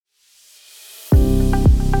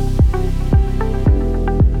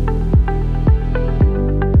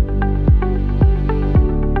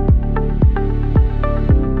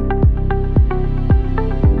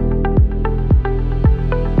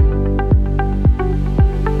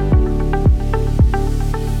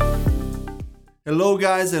Hello,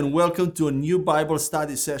 guys, and welcome to a new Bible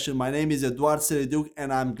study session. My name is Eduard Sereduk,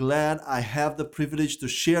 and I'm glad I have the privilege to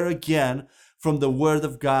share again from the Word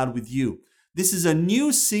of God with you. This is a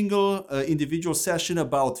new single individual session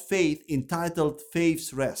about faith entitled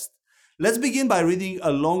Faith's Rest. Let's begin by reading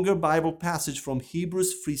a longer Bible passage from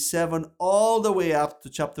Hebrews 3:7 all the way up to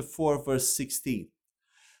chapter 4, verse 16.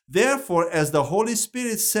 Therefore, as the Holy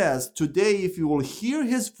Spirit says, today, if you will hear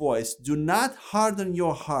His voice, do not harden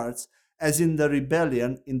your hearts as in the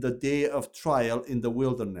rebellion in the day of trial in the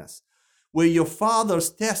wilderness, where your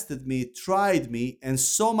fathers tested me, tried me, and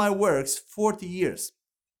saw my works 40 years.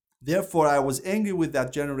 Therefore I was angry with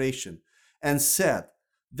that generation and said,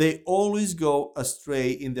 they always go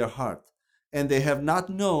astray in their heart, and they have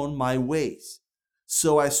not known my ways.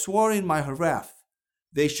 So I swore in my wrath,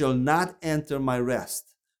 they shall not enter my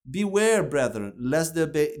rest. Beware, brethren, lest there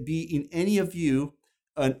be in any of you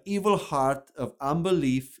an evil heart of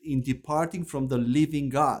unbelief in departing from the living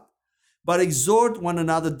God. But exhort one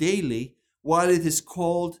another daily while it is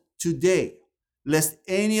called today, lest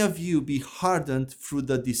any of you be hardened through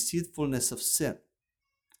the deceitfulness of sin.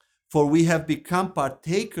 For we have become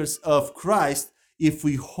partakers of Christ if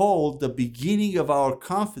we hold the beginning of our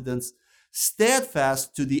confidence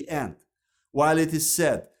steadfast to the end. While it is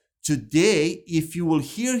said, today, if you will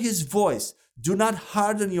hear His voice, do not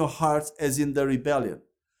harden your hearts as in the rebellion.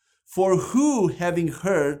 For who, having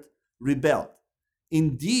heard, rebelled?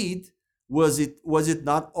 Indeed, was it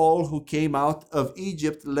not all who came out of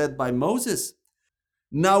Egypt led by Moses?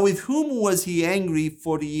 Now with whom was He angry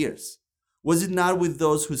 40 years? Was it not with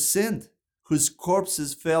those who sinned, whose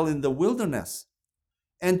corpses fell in the wilderness?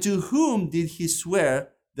 And to whom did He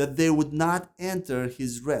swear that they would not enter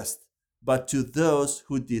His rest, but to those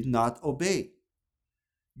who did not obey?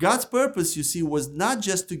 God's purpose, you see, was not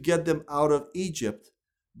just to get them out of Egypt,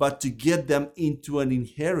 but to get them into an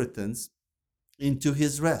inheritance, into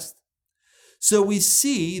His rest. So we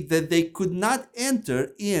see that they could not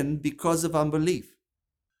enter in because of unbelief.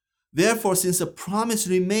 Therefore, since a promise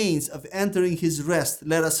remains of entering His rest,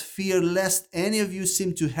 let us fear lest any of you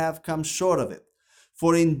seem to have come short of it.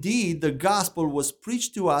 For indeed the gospel was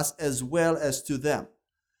preached to us as well as to them.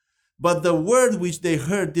 But the word which they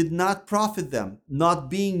heard did not profit them, not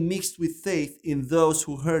being mixed with faith in those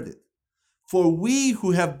who heard it. For we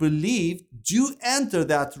who have believed do enter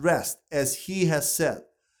that rest, as He has said,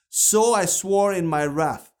 so I swore in my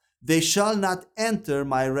wrath, they shall not enter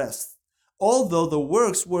my rest, although the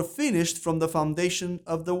works were finished from the foundation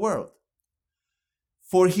of the world.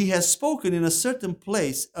 For He has spoken in a certain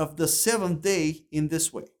place of the seventh day in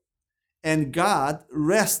this way. And God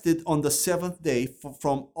rested on the seventh day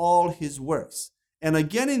from all His works. And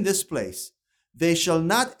again in this place, they shall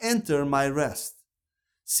not enter my rest.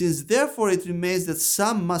 Since therefore it remains that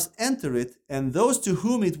some must enter it, and those to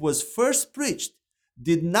whom it was first preached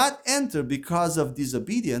did not enter because of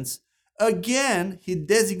disobedience, again He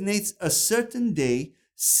designates a certain day,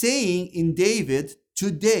 saying in David,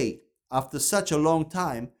 today, after such a long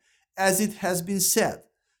time, as it has been said,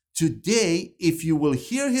 today, if you will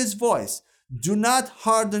hear His voice, do not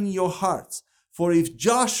harden your hearts. For if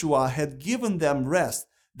Joshua had given them rest,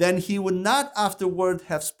 then he would not afterward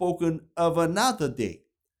have spoken of another day.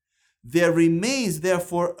 There remains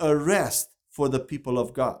therefore a rest for the people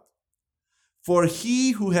of God. For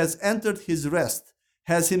he who has entered His rest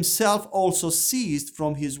has himself also ceased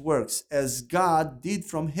from his works, as God did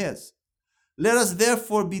from His. Let us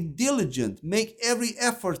therefore be diligent, make every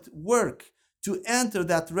effort work to enter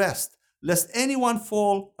that rest, lest anyone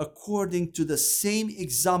fall according to the same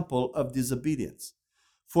example of disobedience.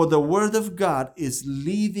 For the word of God is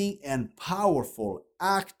living and powerful,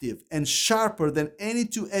 active and sharper than any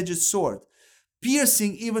two-edged sword,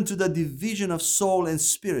 piercing even to the division of soul and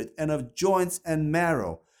spirit and of joints and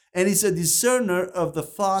marrow, and is a discerner of the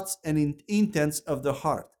thoughts and intents of the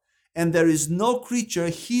heart. And there is no creature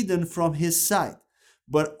hidden from His sight,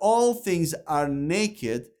 but all things are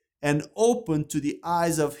naked and open to the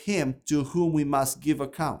eyes of Him to whom we must give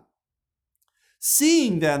account.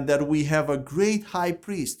 Seeing then that we have a great high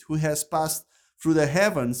priest who has passed through the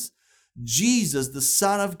heavens, Jesus, the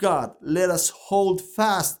Son of God, let us hold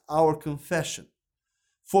fast our confession.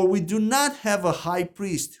 For we do not have a high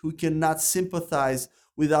priest who cannot sympathize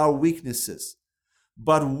with our weaknesses,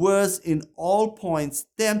 but was in all points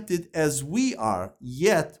tempted as we are,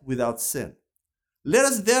 yet without sin. Let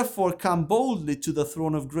us therefore come boldly to the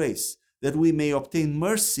throne of grace, that we may obtain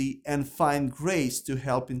mercy and find grace to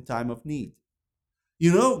help in time of need.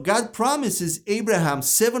 You know, God promises Abraham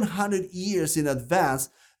 700 years in advance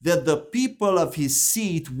that the people of his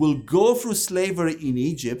seed will go through slavery in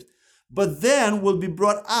Egypt, but then will be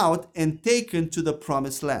brought out and taken to the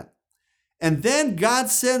promised land. And then God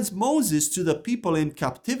sends Moses to the people in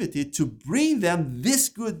captivity to bring them this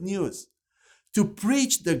good news, to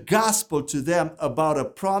preach the gospel to them about a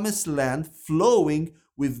promised land flowing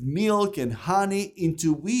with milk and honey,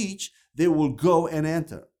 into which they will go and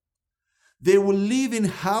enter. They will live in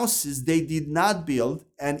houses they did not build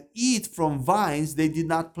and eat from vines they did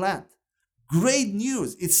not plant. Great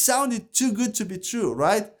news. It sounded too good to be true,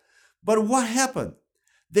 right? But what happened?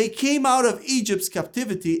 They came out of Egypt's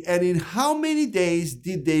captivity, and in how many days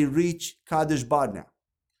did they reach Kadesh Barnea?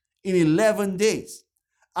 In 11 days.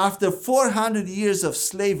 After 400 years of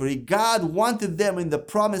slavery, God wanted them in the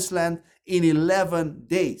promised land in 11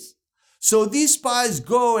 days. So these spies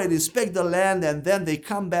go and inspect the land, and then they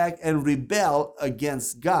come back and rebel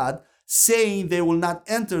against God, saying they will not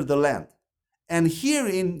enter the land. And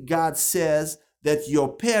herein God says that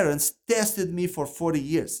your parents tested me for 40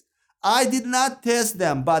 years. I did not test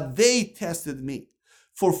them, but they tested me.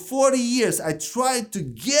 For 40 years, I tried to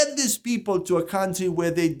get these people to a country where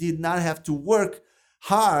they did not have to work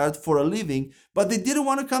hard for a living, but they didn't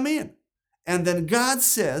want to come in. And then God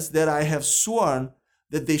says that I have sworn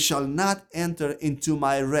that they shall not enter into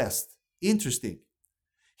my rest. Interesting.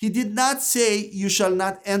 He did not say you shall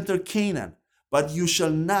not enter Canaan, but you shall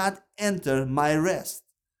not enter my rest.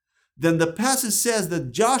 Then the passage says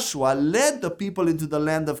that Joshua led the people into the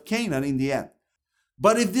land of Canaan in the end.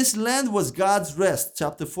 But if this land was God's rest,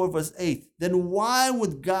 chapter 4 verse 8, then why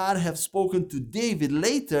would God have spoken to David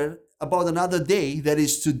later about another day, that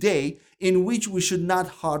is today, in which we should not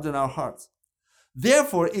harden our hearts?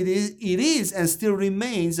 Therefore, it is and still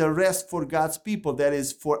remains a rest for God's people, that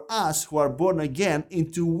is, for us who are born again,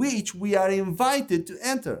 into which we are invited to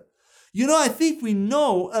enter. You know, I think we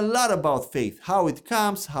know a lot about faith, how it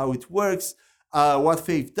comes, how it works, what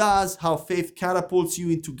faith does, how faith catapults you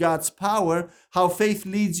into God's power, how faith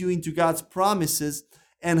leads you into God's promises,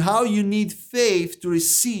 and how you need faith to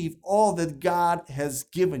receive all that God has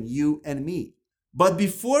given you and me. But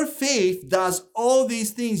before faith does all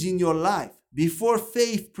these things in your life, before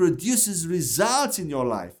faith produces results in your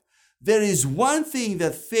life, there is one thing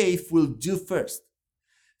that faith will do first.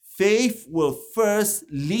 Faith will first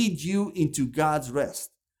lead you into God's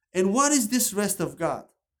rest. And what is this rest of God?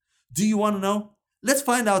 Do you want to know? Let's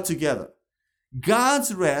find out together.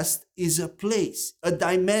 God's rest is a place, a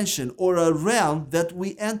dimension, or a realm that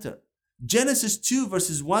we enter. Genesis 2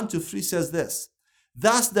 verses 1 to 3 says this: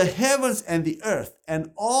 Thus the heavens and the earth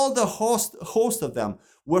and all the host of them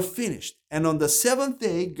were finished. And on the seventh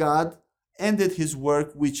day God ended his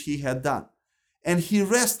work which he had done. And he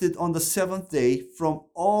rested on the seventh day from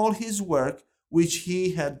all his work which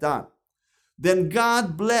he had done. Then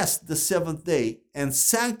God blessed the seventh day and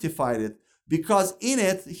sanctified it, because in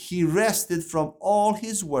it he rested from all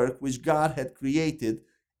his work which God had created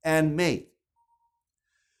and made.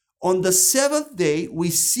 On the seventh day, we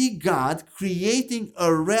see God creating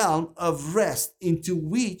a realm of rest into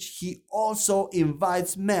which he also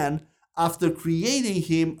invites man after creating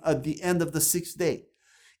him at the end of the sixth day.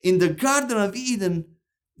 In the Garden of Eden,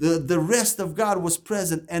 the rest of God was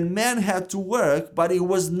present, and man had to work, but it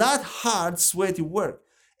was not hard, sweaty work.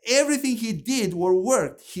 Everything he did or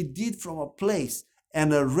worked, he did from a place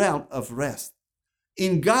and a realm of rest.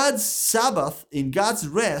 In God's Sabbath, in God's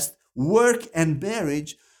rest, work and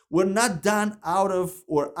marriage were not done out of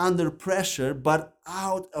or under pressure, but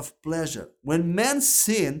out of pleasure. When man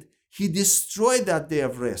sinned, he destroyed that day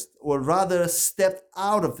of rest, or rather stepped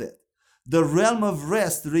out of it. The realm of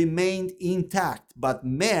rest remained intact, but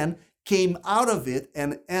man came out of it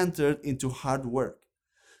and entered into hard work.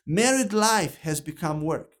 Married life has become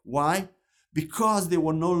work. Why? Because they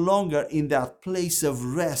were no longer in that place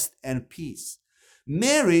of rest and peace.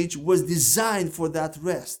 Marriage was designed for that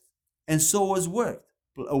rest, and so was work,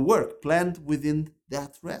 a work planned within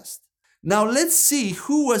that rest. Now let's see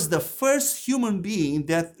who was the first human being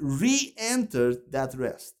that re-entered that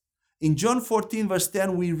rest. In John 14 verse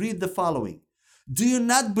 10, we read the following: Do you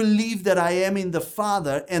not believe that I am in the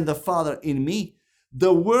Father and the Father in me?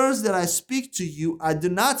 The words that I speak to you, I do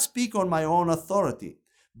not speak on my own authority,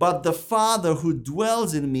 but the Father who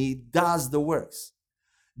dwells in me does the works.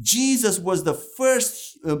 Jesus was the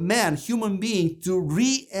first human being to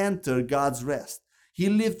re-enter God's rest. He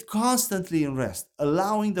lived constantly in rest,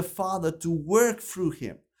 allowing the Father to work through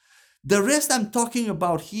him. The rest I'm talking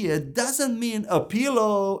about here doesn't mean a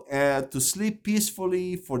pillow to sleep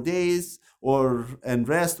peacefully for days and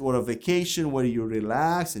rest, or a vacation where you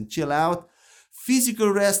relax and chill out. Physical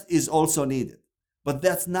rest is also needed, but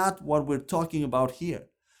that's not what we're talking about here.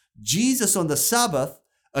 Jesus on the Sabbath,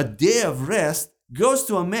 a day of rest, goes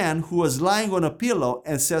to a man who was lying on a pillow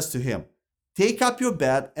and says to him, "Take up your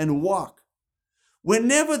bed and walk."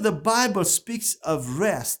 Whenever the Bible speaks of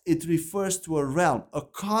rest, it refers to a realm, a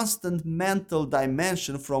constant mental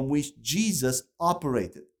dimension from which Jesus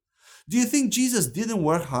operated. Do you think Jesus didn't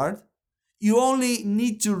work hard? You only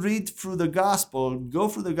need to read through the gospel, go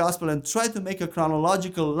through the gospel, and try to make a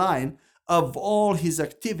chronological line of all his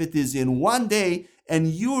activities in one day, and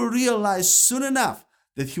you will realize soon enough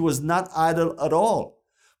that he was not idle at all,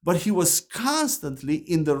 but he was constantly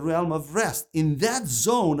in the realm of rest, in that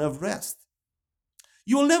zone of rest.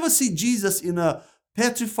 You will never see Jesus in a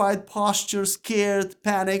petrified posture, scared,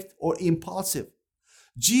 panicked, or impulsive.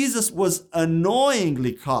 Jesus was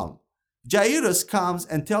annoyingly calm. Jairus comes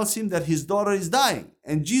and tells him that his daughter is dying,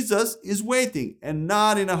 and Jesus is waiting and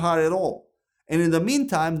not in a hurry at all. And in the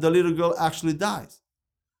meantime, the little girl actually dies.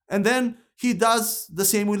 And then he does the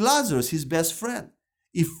same with Lazarus, his best friend.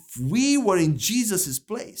 If we were in Jesus'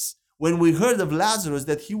 place, when we heard of Lazarus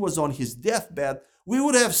that he was on his deathbed, we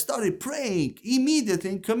would have started praying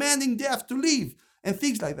immediately and commanding death to leave and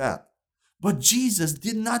things like that. But Jesus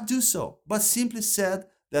did not do so, but simply said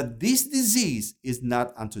that this disease is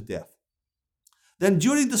not unto death. Then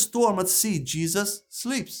during the storm at sea, Jesus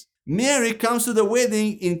sleeps. Mary comes to the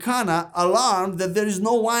wedding in Cana, alarmed that there is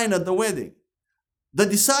no wine at the wedding. The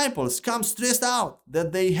disciples come stressed out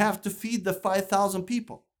that they have to feed the 5,000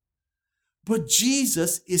 people. But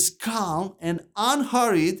Jesus is calm and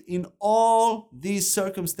unhurried in all these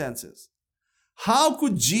circumstances. How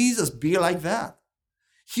could Jesus be like that?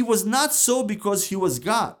 He was not so because he was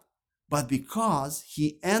God, but because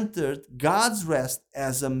he entered God's rest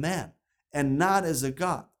as a man and not as a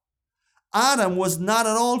God. Adam was not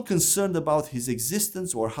at all concerned about his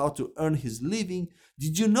existence or how to earn his living.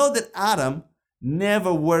 Did you know that Adam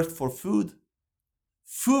never worked for food?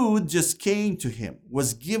 Food just came to him,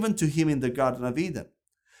 was given to him in the Garden of Eden.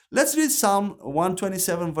 Let's read Psalm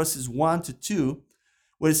 127 verses 1 to 2,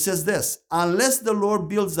 where it says this: unless the Lord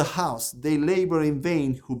builds the house, they labor in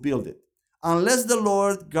vain who build it. Unless the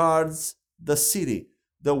Lord guards the city,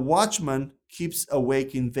 the watchman keeps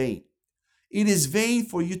awake in vain. It is vain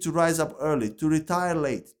for you to rise up early, to retire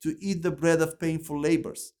late, to eat the bread of painful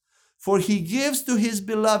labors. For he gives to his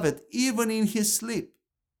beloved even in his sleep.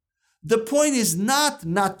 The point is not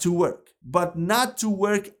to work, but not to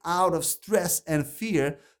work out of stress and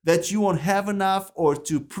fear that you won't have enough or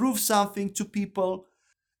to prove something to people.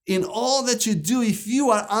 In all that you do, if you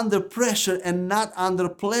are under pressure and not under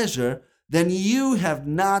pleasure, then you have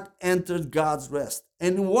not entered God's rest.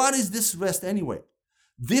 And what is this rest anyway?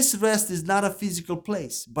 This rest is not a physical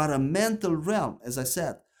place, but a mental realm, as I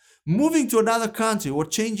said. Moving to another country or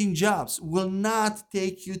changing jobs will not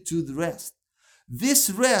take you to the rest.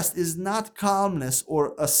 This rest is not calmness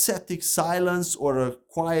or ascetic silence or a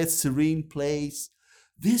quiet, serene place.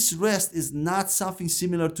 This rest is not something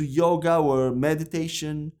similar to yoga or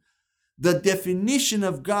meditation. The definition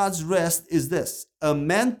of God's rest is this: a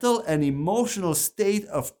mental and emotional state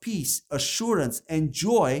of peace, assurance, and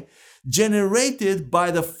joy generated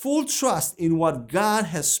by the full trust in what God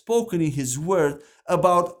has spoken in His Word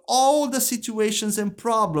about all the situations and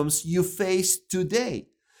problems you face today,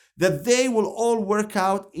 that they will all work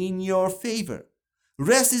out in your favor.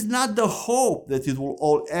 Rest is not the hope that it will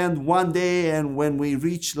all end one day and when we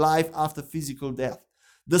reach life after physical death.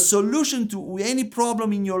 The solution to any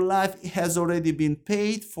problem in your life has already been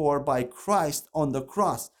paid for by Christ on the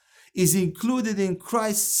cross, is included in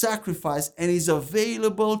Christ's sacrifice, and is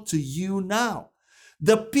available to you now.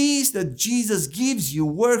 The peace that Jesus gives you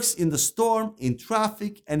works in the storm, in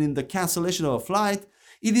traffic, and in the cancellation of a flight.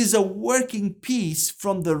 It is a working peace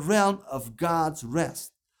from the realm of God's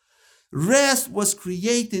rest. Rest was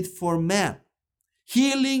created for man.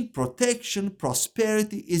 Healing, protection,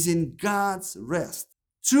 prosperity is in God's rest.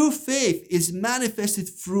 True faith is manifested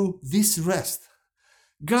through this rest.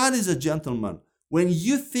 God is a gentleman. When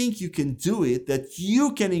you think you can do it, that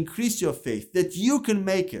you can increase your faith, that you can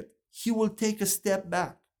make it, He will take a step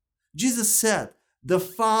back. Jesus said, "The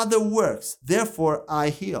Father works, therefore I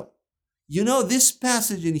heal." You know, this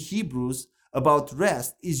passage in Hebrews about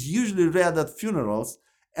rest is usually read at funerals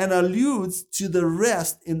and alludes to the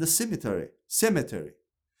rest in the cemetery.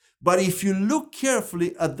 But if you look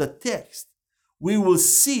carefully at the text, we will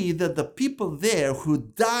see that the people there who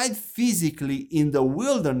died physically in the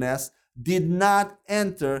wilderness did not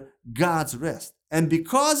enter God's rest. And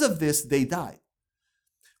because of this, they died.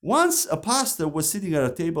 Once a pastor was sitting at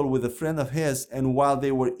a table with a friend of his, and while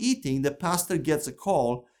they were eating, the pastor gets a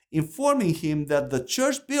call informing him that the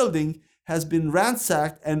church building has been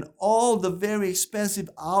ransacked and all the very expensive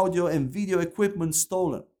audio and video equipment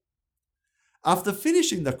stolen. After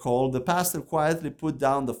finishing the call, the pastor quietly put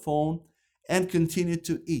down the phone and continued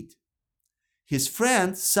to eat. His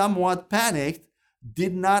friend, somewhat panicked,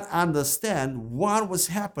 did not understand what was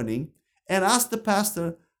happening and asked the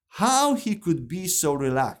pastor how he could be so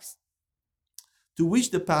relaxed. To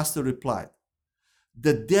which the pastor replied,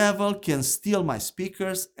 "The devil can steal my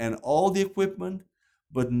speakers and all the equipment,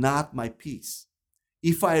 but not my peace.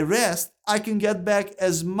 If I rest, I can get back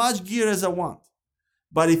as much gear as I want.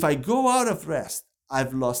 But if I go out of rest,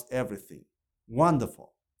 I've lost everything."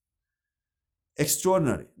 Wonderful.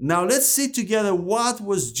 Extraordinary. Now let's see together what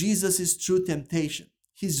was Jesus' true temptation.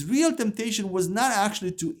 His real temptation was not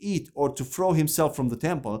actually to eat or to throw himself from the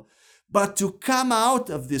temple, but to come out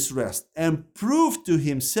of this rest and prove to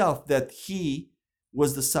himself that he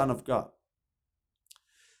was the Son of God.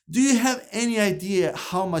 Do you have any idea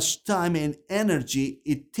how much time and energy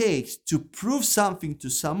it takes to prove something to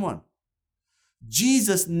someone?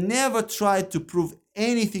 Jesus never tried to prove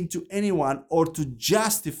anything to anyone or to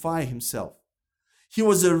justify himself. He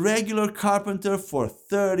was a regular carpenter for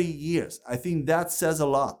 30 years. I think that says a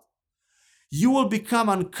lot. You will become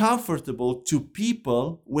uncomfortable to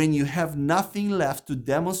people when you have nothing left to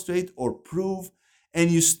demonstrate or prove, and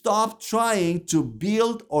you stop trying to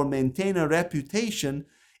build or maintain a reputation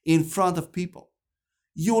in front of people.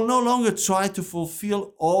 You will no longer try to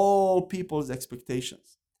fulfill all people's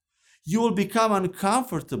expectations. You will become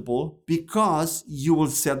uncomfortable because you will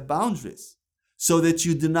set boundaries so that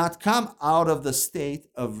you do not come out of the state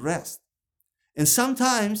of rest. And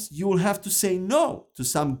sometimes you will have to say no to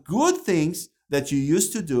some good things that you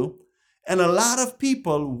used to do, and a lot of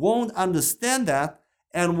people won't understand that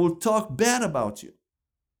and will talk bad about you.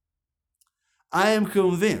 I am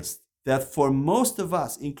convinced that for most of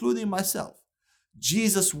us, including myself,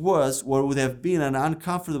 Jesus was or would have been an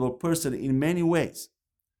uncomfortable person in many ways.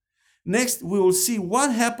 Next, we will see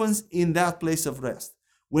what happens in that place of rest.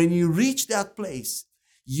 When you reach that place,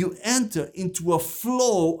 you enter into a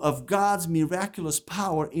flow of God's miraculous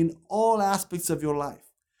power in all aspects of your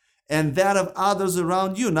life and that of others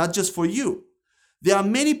around you, not just for you. There are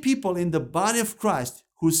many people in the body of Christ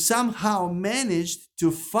who somehow managed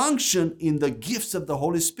to function in the gifts of the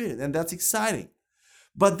Holy Spirit, and that's exciting.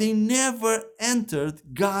 But they never entered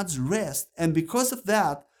God's rest, and because of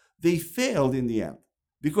that, they failed in the end,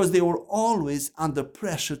 because they were always under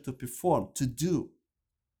pressure to perform, to do.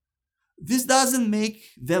 This doesn't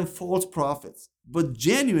make them false prophets, but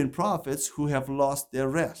genuine prophets who have lost their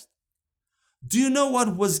rest. Do you know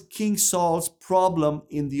what was King Saul's problem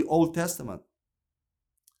in the Old Testament?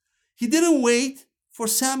 He didn't wait for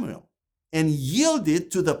Samuel and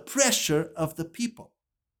yielded to the pressure of the people.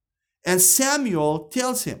 And Samuel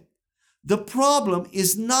tells him, the problem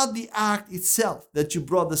is not the act itself that you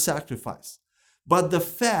brought the sacrifice, but the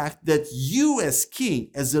fact that you as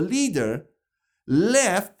king, as a leader,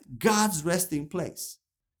 left God's resting place.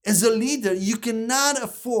 As a leader, you cannot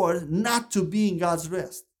afford not to be in God's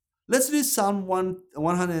rest. Let's read Psalm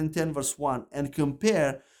 110 verse 1 and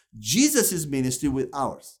compare Jesus' ministry with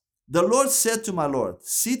ours. The Lord said to my Lord,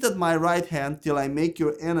 "Sit at my right hand till I make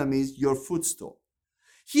your enemies your footstool."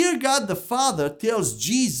 Here God the Father tells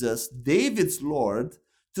Jesus, David's Lord,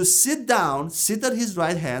 to sit down, sit at his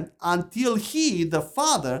right hand until he, the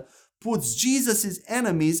Father, puts Jesus'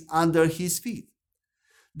 enemies under his feet.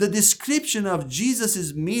 The description of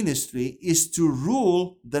Jesus' ministry is to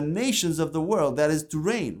rule the nations of the world, that is to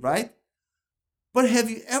reign, right? But have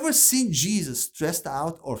you ever seen Jesus stressed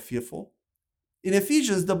out or fearful? In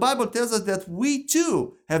Ephesians, the Bible tells us that we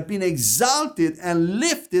too have been exalted and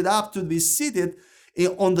lifted up to be seated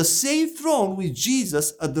on the same throne with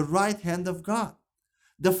Jesus at the right hand of God.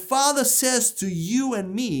 The Father says to you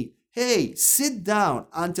and me, hey, sit down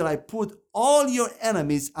until I put all your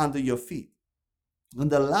enemies under your feet. And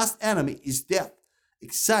the last enemy is death.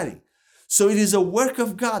 Exciting. So it is a work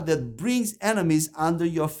of God that brings enemies under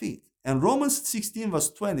your feet. And Romans 16 verse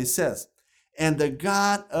 20 says, and the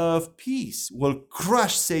God of peace will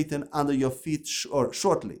crush Satan under your feet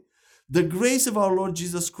shortly. The grace of our Lord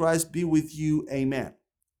Jesus Christ be with you. Amen.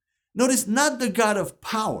 Notice, not the God of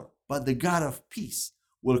power, but the God of peace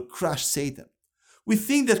will crush Satan. We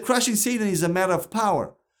think that crushing Satan is a matter of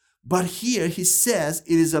power, but here he says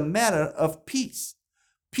it is a matter of peace.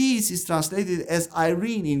 Peace is translated as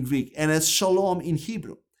Irene in Greek and as Shalom in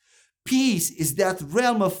Hebrew. Peace is that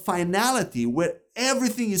realm of finality where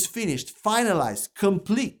everything is finished, finalized,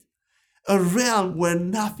 complete. A realm where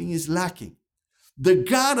nothing is lacking. The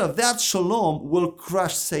God of that Shalom will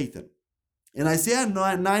crush Satan. In Isaiah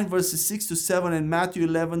 9 verses 6 to 7 and Matthew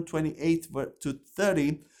 11, 28 to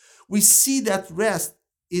 30, we see that rest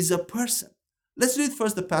is a person. Let's read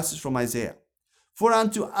first the passage from Isaiah. For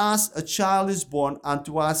unto us a child is born,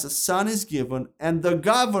 unto us a son is given, and the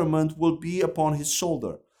government will be upon his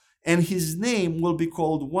shoulder. And his name will be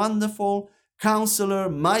called Wonderful, Counselor,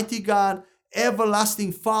 Mighty God,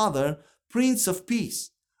 Everlasting Father, Prince of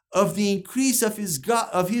Peace. Of the increase of his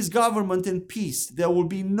government and peace, there will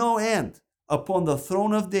be no end upon the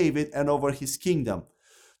throne of David and over his kingdom,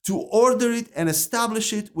 to order it and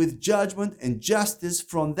establish it with judgment and justice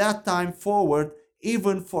from that time forward,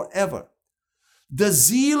 even forever. The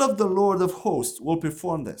zeal of the Lord of hosts will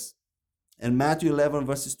perform this. And Matthew 11,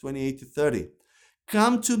 verses 28 to 30.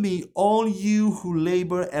 Come to me, all you who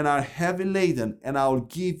labor and are heavy laden, and I will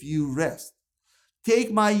give you rest.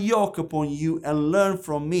 Take my yoke upon you and learn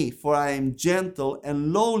from me, for I am gentle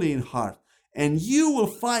and lowly in heart, and you will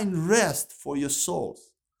find rest for your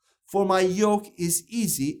souls. For my yoke is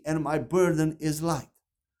easy and my burden is light.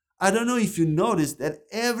 I don't know if you noticed that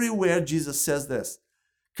everywhere Jesus says this,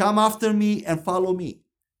 come after me and follow me.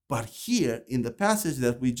 But here in the passage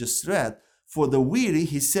that we just read, for the weary,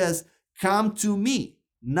 he says, come to me,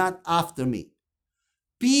 not after me.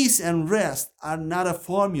 Peace and rest are not a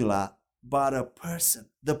formula, but a person,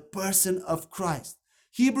 the person of Christ.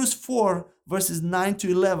 Hebrews 4 verses 9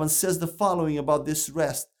 to 11 says the following about this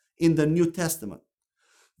rest in the New Testament.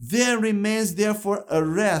 There remains therefore a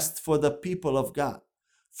rest for the people of God.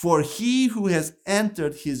 For he who has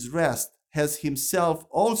entered his rest has himself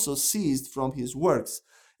also ceased from his works,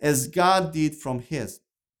 as God did from his.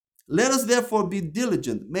 Let us therefore be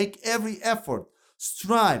diligent, make every effort,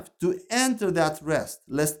 strive to enter that rest,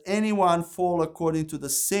 lest anyone fall according to the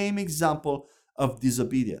same example of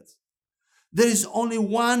disobedience. There is only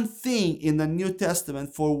one thing in the New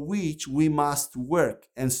Testament for which we must work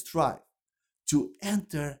and strive, to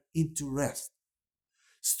enter into rest.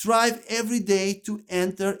 Strive every day to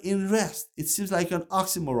enter in rest. It seems like an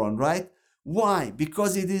oxymoron, right? Why?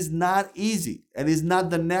 Because it is not easy and is not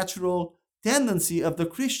the natural tendency of the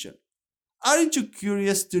Christian. Aren't you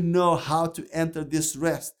curious to know how to enter this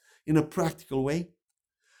rest in a practical way?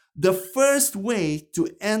 The first way to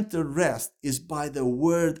enter rest is by the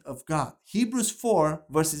Word of God. Hebrews 4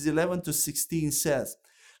 verses 11 to 16 says,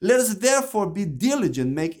 let us therefore be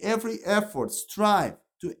diligent, make every effort, strive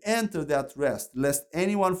to enter that rest, lest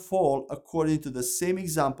anyone fall according to the same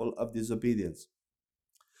example of disobedience.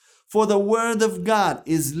 For the Word of God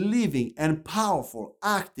is living and powerful,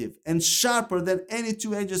 active and sharper than any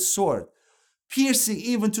two-edged sword, piercing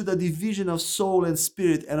even to the division of soul and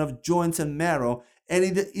spirit and of joints and marrow, and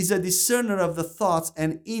it is a discerner of the thoughts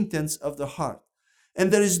and intents of the heart.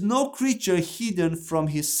 And there is no creature hidden from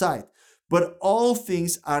his sight, but all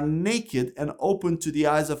things are naked and open to the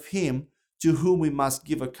eyes of him to whom we must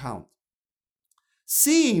give account.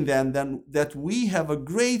 Seeing then that we have a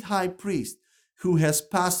great high priest who has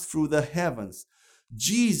passed through the heavens,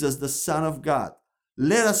 Jesus the Son of God,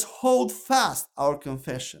 let us hold fast our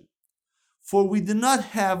confession. For we do not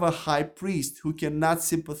have a high priest who cannot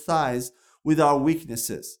sympathize with our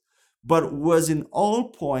weaknesses, but was in all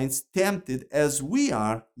points tempted as we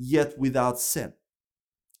are, yet without sin.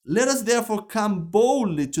 Let us therefore come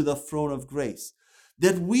boldly to the throne of grace,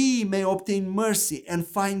 that we may obtain mercy and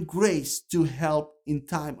find grace to help in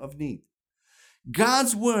time of need.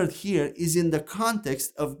 God's word here is in the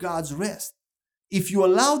context of God's rest. If you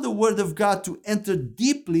allow the word of God to enter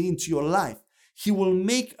deeply into your life, He will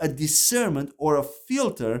make a discernment or a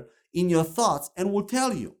filter in your thoughts and will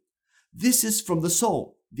tell you, this is from the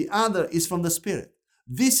soul, the other is from the spirit.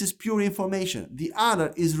 This is pure information, the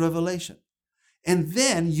other is revelation. And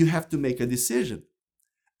then you have to make a decision.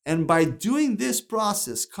 And by doing this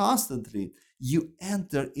process constantly, you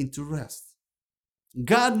enter into rest.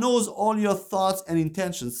 God knows all your thoughts and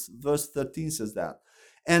intentions. Verse 13 says that.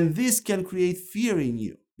 And this can create fear in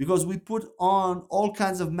you because we put on all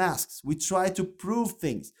kinds of masks. We try to prove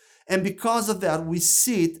things. And because of that, we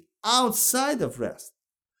sit outside of rest.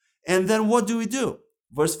 And then what do?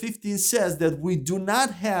 Verse 15 says that we do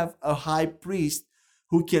not have a high priest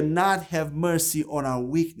who cannot have mercy on our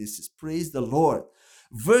weaknesses. Praise the Lord.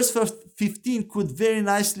 Verse 15 could very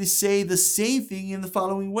nicely say the same thing in the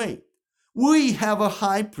following way. We have a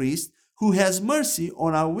high priest who has mercy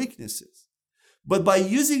on our weaknesses. But by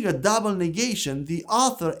using a double negation, the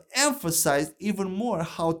author emphasized even more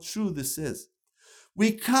how true this is.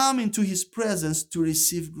 We come into his presence to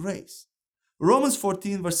receive grace. Romans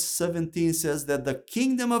 14 verse 17 says that the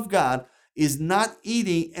kingdom of God is not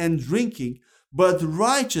eating and drinking, but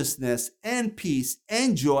righteousness and peace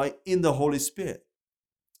and joy in the Holy Spirit.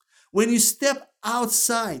 When you step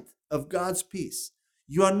outside of God's peace,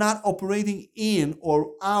 you are not operating in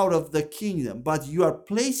or out of the kingdom, but you are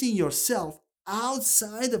placing yourself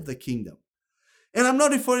outside of the kingdom. And I'm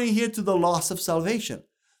not referring here to the loss of salvation,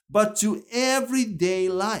 but to everyday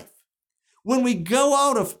life. When we go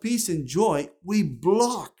out of peace and joy, we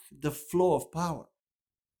block the flow of power.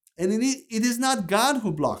 And it is not God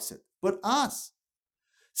who blocks it, but us.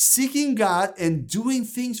 Seeking God and doing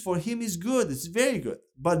things for Him is good. It's very good.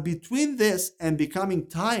 But between this and becoming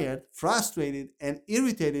tired, frustrated, and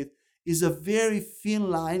irritated is a very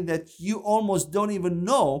thin line that you almost don't even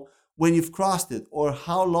know when you've crossed it or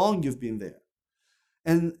how long you've been there.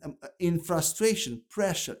 And in frustration,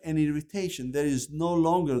 pressure, and irritation, there is no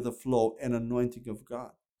longer the flow and anointing of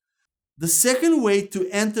God. The second way to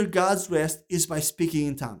enter God's rest is by speaking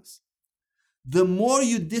in tongues. The more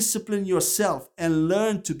you discipline yourself and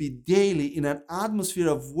learn to be daily in an atmosphere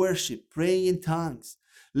of worship, praying in tongues,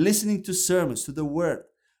 listening to sermons, to the Word,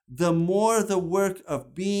 the more the work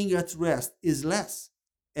of being at rest is less,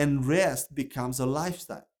 and rest becomes a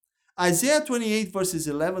lifestyle. Isaiah 28 verses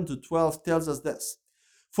 11 to 12 tells us this: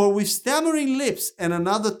 "For with stammering lips and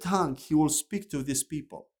another tongue he will speak to this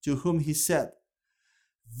people, to whom he said,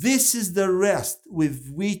 This is the rest with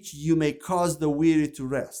which you may cause the weary to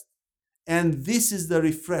rest, and this is the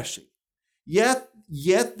refreshing.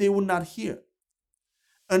 Yet they would not hear."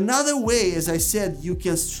 Another way, as I said, you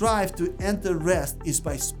can strive to enter rest is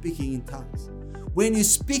by speaking in tongues. When you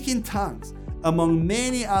speak in tongues, among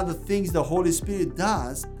many other things the Holy Spirit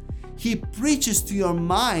does, He preaches to your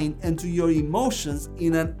mind and to your emotions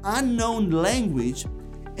in an unknown language,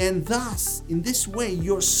 and thus, in this way,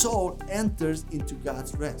 your soul enters into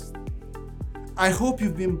God's rest. I hope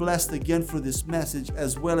you've been blessed again for this message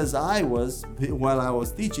as well as I was while I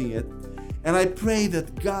was teaching it. And I pray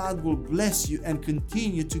that God will bless you and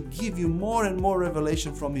continue to give you more and more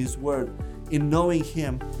revelation from His Word in knowing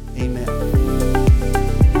Him. Amen.